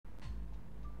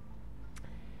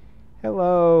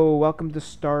Hello, welcome to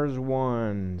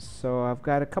StarsOne. So I've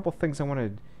got a couple things I want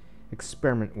to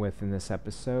experiment with in this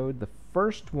episode. The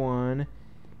first one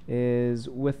is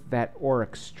with that ore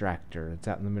extractor that's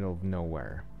out in the middle of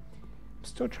nowhere. I'm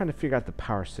still trying to figure out the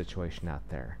power situation out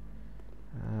there.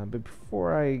 But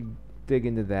before I dig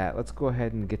into that, let's go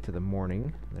ahead and get to the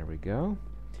morning. There we go.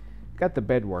 Got the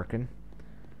bed working.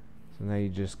 So now you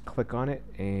just click on it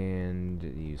and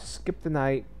you skip the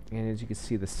night. And as you can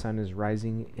see, the sun is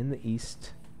rising in the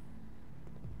east.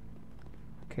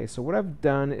 Okay, so what I've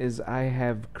done is I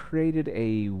have created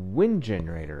a wind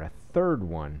generator, a third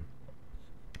one.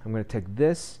 I'm going to take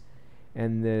this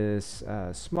and this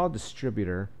small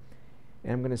distributor,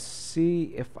 and I'm going to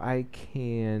see if I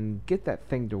can get that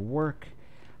thing to work.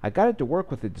 I got it to work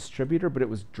with the distributor, but it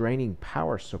was draining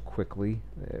power so quickly,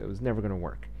 it was never going to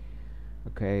work.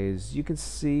 Okay, as you can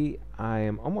see, I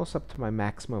am almost up to my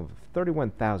maximum of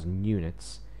 31,000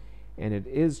 units, and it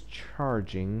is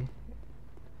charging.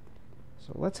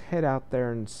 So let's head out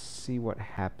there and see what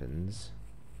happens.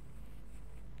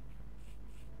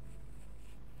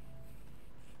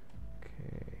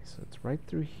 Okay, so it's right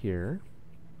through here.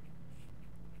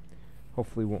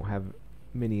 Hopefully won't have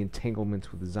many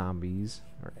entanglements with zombies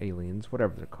or aliens,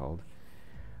 whatever they're called.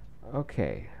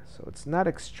 Okay, so it's not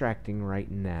extracting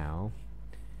right now.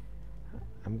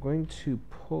 I'm going to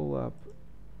pull up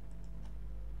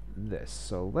this.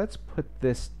 So let's put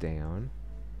this down.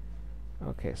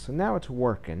 Okay, so now it's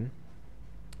working,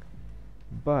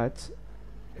 but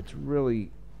it's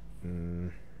really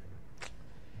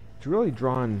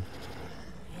drawn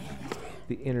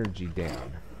the energy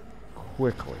down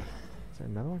quickly. Is that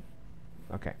another one?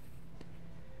 Okay.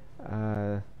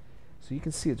 So you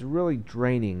can see it's really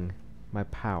draining my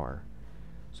power.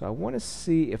 So I want to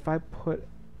see if I put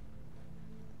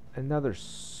another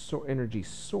energy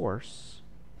source.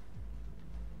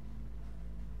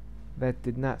 That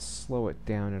did not slow it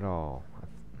down at all.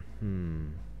 So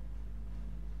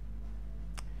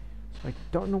I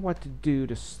don't know what to do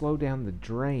to slow down the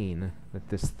drain that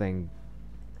this thing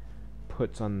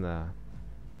puts on the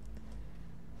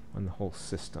whole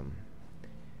system.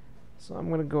 So I'm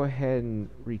going to go ahead and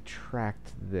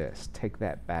retract this. Take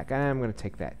that back. I'm going to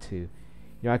take that too.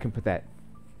 You know, I can put that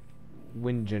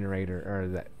wind generator or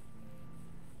that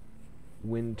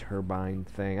wind turbine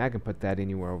thing. I can put that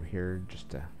anywhere over here just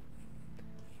to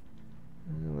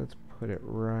let's put it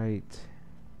right.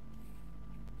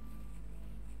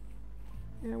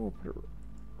 Yeah, we'll put it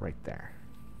right there.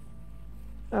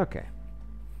 Okay.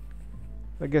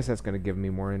 I guess that's going to give me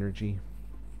more energy.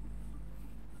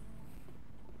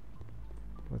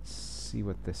 Let's see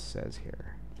what this says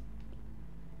here.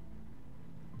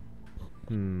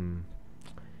 I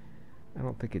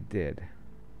don't think it did.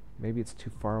 Maybe it's too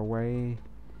far away.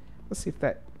 Let's see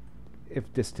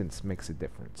if distance makes a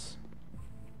difference.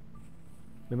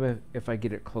 Maybe if I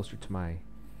get it closer to my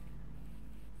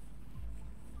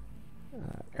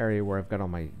area where I've got all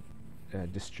my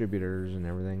distributors and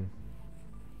everything.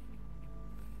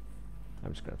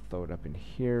 I'm just going to throw it up in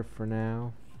here for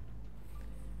now.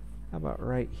 How about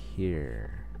right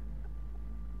here?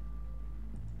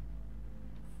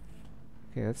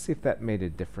 Okay, let's see if that made a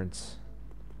difference.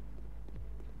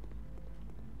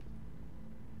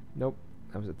 Nope,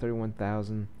 I was at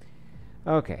 31,000.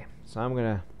 Okay, so I'm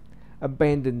gonna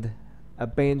abandon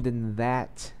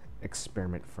that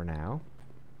experiment for now.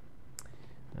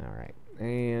 Alright,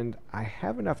 and I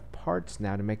have enough parts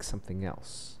now to make something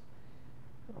else.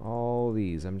 All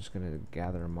these, I'm just gonna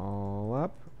gather them all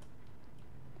up.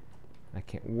 I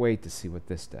can't wait to see what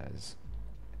this does.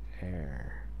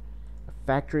 Air. A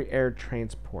factory air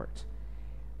transport.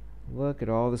 Look at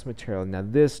all this material. Now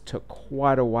this took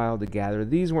quite a while to gather.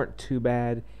 These weren't too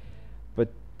bad,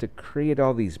 but to create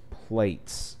all these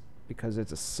plates, because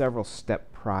it's a several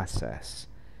step process,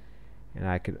 and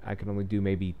I could only do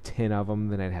maybe 10 of them.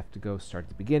 Then I'd have to go start at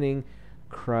the beginning,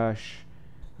 crush,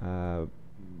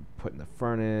 put in the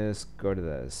furnace, go to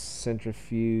the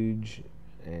centrifuge,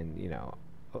 and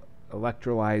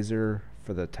electrolyzer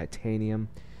for the titanium.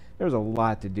 There was a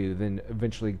lot to do. Then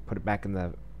eventually put it back in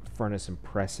the furnace and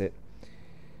press it.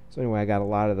 So anyway, I got a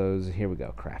lot of those. Here we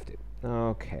go, craft it.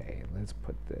 Okay, let's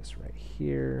put this right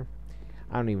here.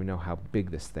 I don't even know how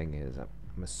big this thing is.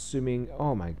 I'm assuming,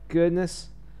 oh my goodness.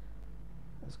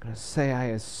 I was going to say, I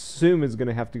assume it's going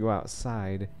to have to go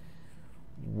outside.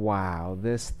 Wow,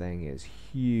 this thing is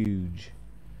huge.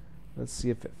 Let's see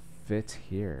if it fits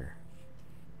here.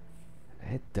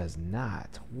 It does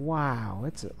not. Wow,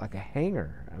 it's like a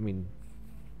hangar. I mean,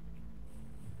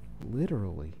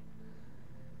 literally.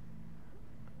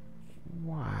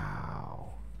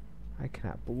 Wow. I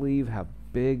cannot believe how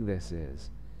big this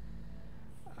is.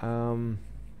 Wow.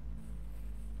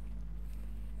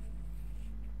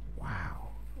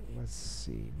 Let's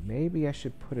see. Maybe I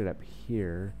should put it up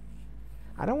here.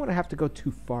 I don't want to have to go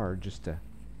too far just to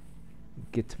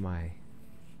get to my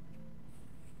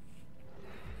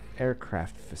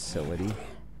aircraft facility.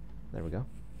 There we go.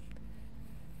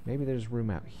 Maybe there's room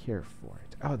out here for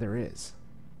it. Oh, there is.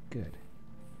 Good.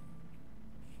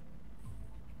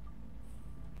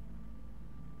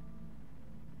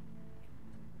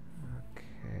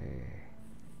 Okay.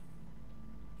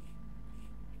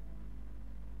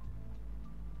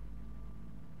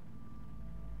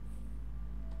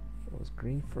 It was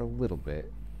green for a little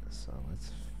bit, so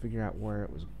let's figure out where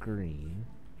it was green.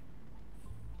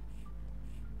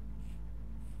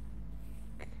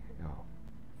 Okay. Oh.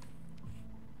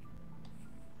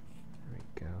 There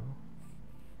we go.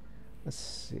 Let's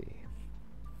see.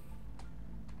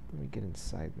 Let me get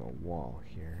inside my wall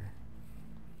here.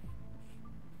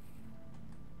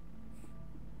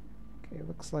 Okay, it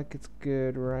looks like it's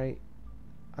good, right?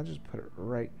 I'll just put it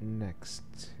right next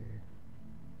to...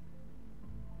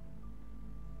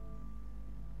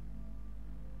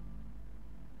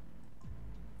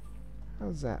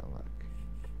 How's that look?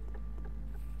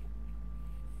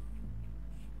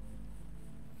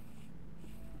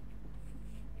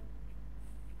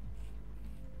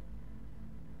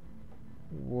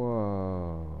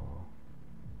 Whoa.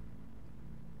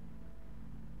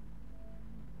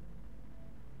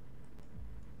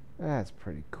 That's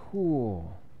pretty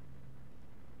cool.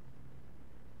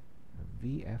 A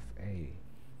VFA. A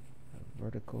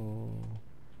vertical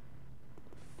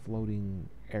floating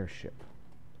airship.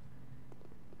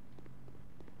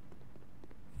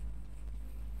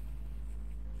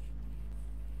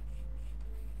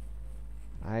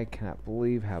 I cannot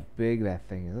believe how big that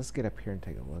thing is. Let's get up here and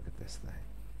take a look at this thing.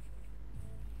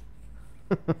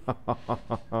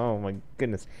 Oh my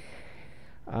goodness.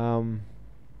 I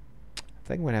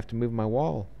think I'm gonna have to move my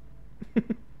wall.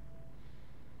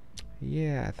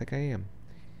 Yeah, I think I am.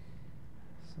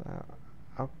 So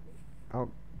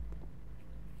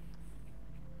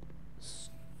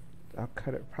I'll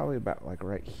cut it probably about like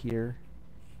right here.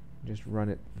 Just run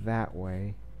it that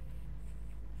way.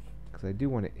 Because I do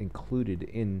want it included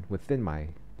within my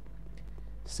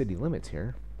city limits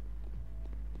here.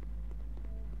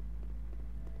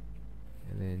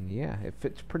 And then yeah, it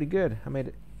fits pretty good. I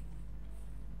made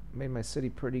my city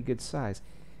pretty good size.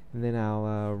 And then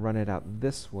I'll run it out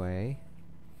this way.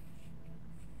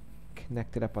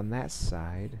 Connect it up on that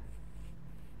side.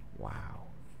 Wow.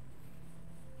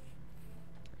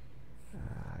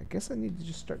 I guess I need to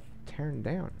just start tearing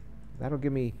down. That'll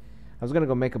give me... I was going to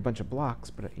go make a bunch of blocks,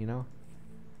 but you know,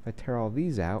 if I tear all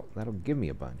these out, that'll give me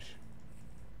a bunch.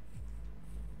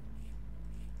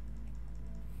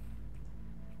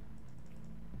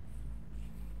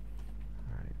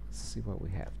 Alright, let's see what we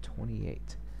have.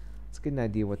 28. Let's get an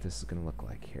idea what this is going to look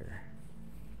like here.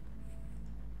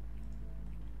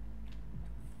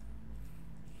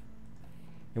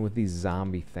 And with these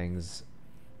zombie things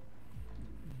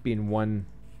being one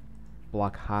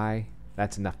block high,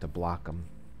 that's enough to block them.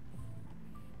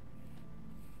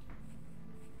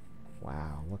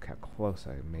 Wow, look how close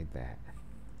I made that.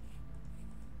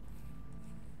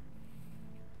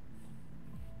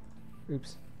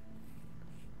 Oops.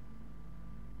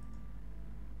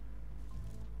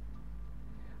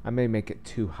 I may make it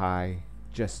too high,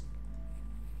 just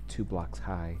 2 blocks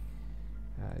high,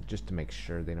 just to make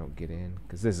sure they don't get in,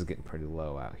 because this is getting pretty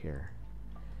low out here.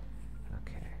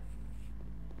 Okay.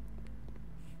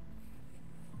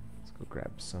 Let's go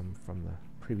grab some from the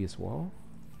previous wall.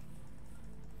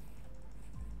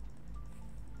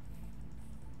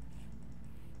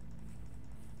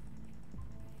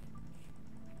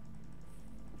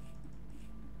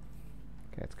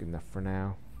 Okay, that's good enough for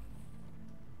now.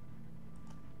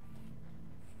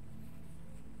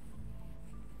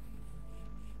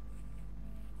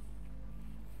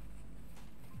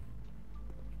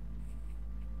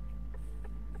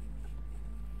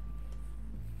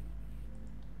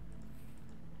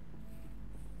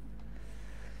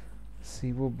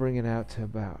 See, we'll bring it out to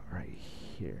about right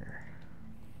here.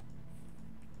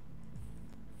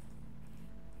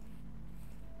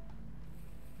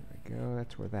 There we go,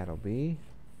 that's where that'll be.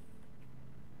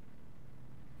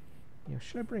 You know,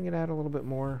 should I bring it out a little bit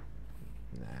more?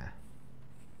 Nah.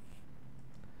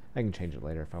 I can change it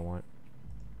later if I want.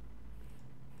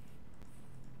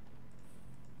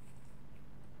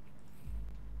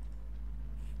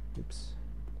 Oops. Let's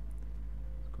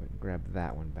go ahead and grab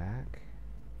that one back.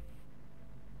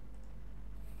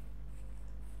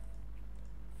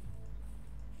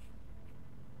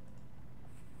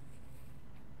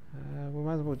 We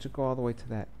might as well just go all the way to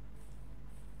that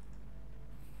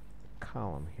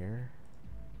column here.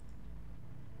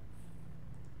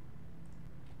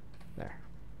 There.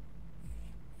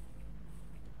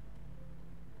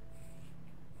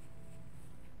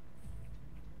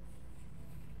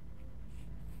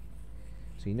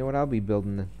 So you know what I'll be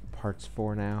building the parts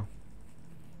for now?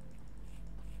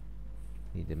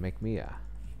 Need to make me a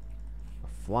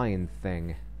flying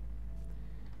thing.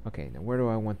 Okay, now where do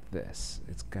I want this?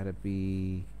 It's gotta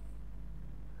be...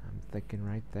 I'm thinking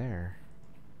right there.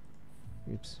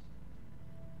 Oops.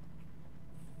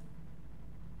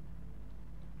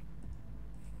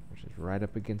 Which is right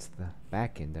up against the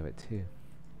back end of it too.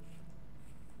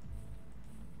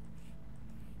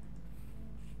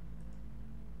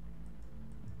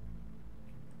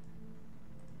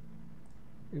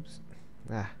 Oops.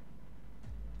 Ah.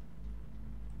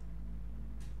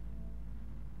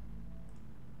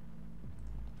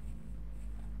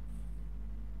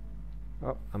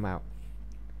 Oh, I'm out.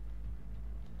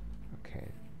 Okay.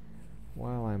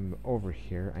 While I'm over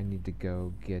here, I need to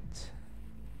go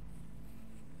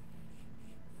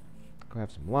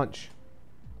have some lunch.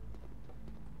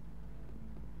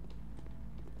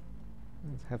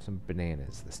 Let's have some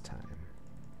bananas this time.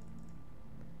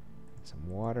 Some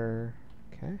water.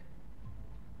 Okay.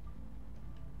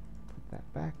 Put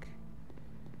that back.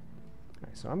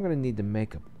 Alright, so I'm gonna need to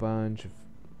make a bunch of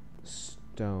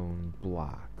stone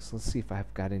blocks. Let's see if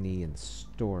I've got any in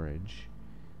storage.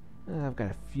 I've got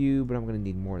a few, but I'm gonna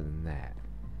need more than that.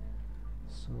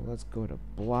 So let's go to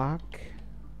block.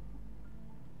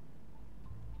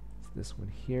 It's this one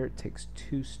here. It takes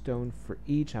 2 stone for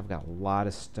each. I've got a lot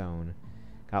of stone.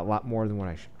 Got a lot more than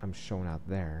what I'm showing out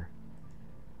there.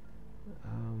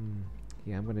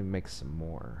 Yeah, I'm gonna make some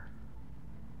more.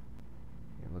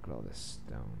 Yeah, look at all this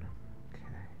stone.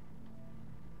 Okay.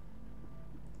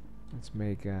 Let's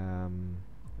make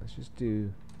let's just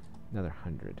do another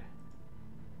 100.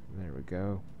 There we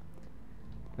go.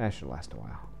 That should last a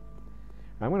while.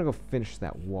 I'm gonna go finish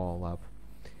that wall up.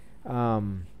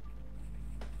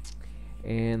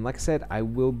 And like I said, I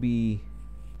will be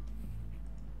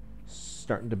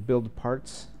starting to build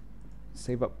parts,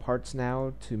 save up parts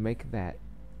now to make that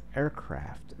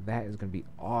aircraft. That is gonna be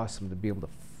awesome to be able to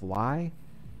fly.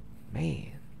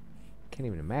 Man, can't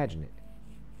even imagine it.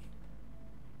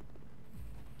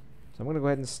 So I'm going to go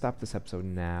ahead and stop this episode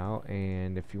now,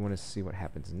 and if you want to see what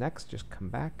happens next, just come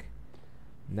back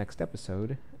next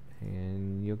episode,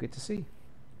 and you'll get to see.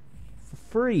 For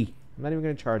free! I'm not even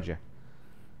going to charge you.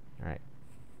 Alright.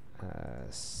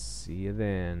 See you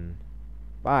then.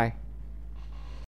 Bye.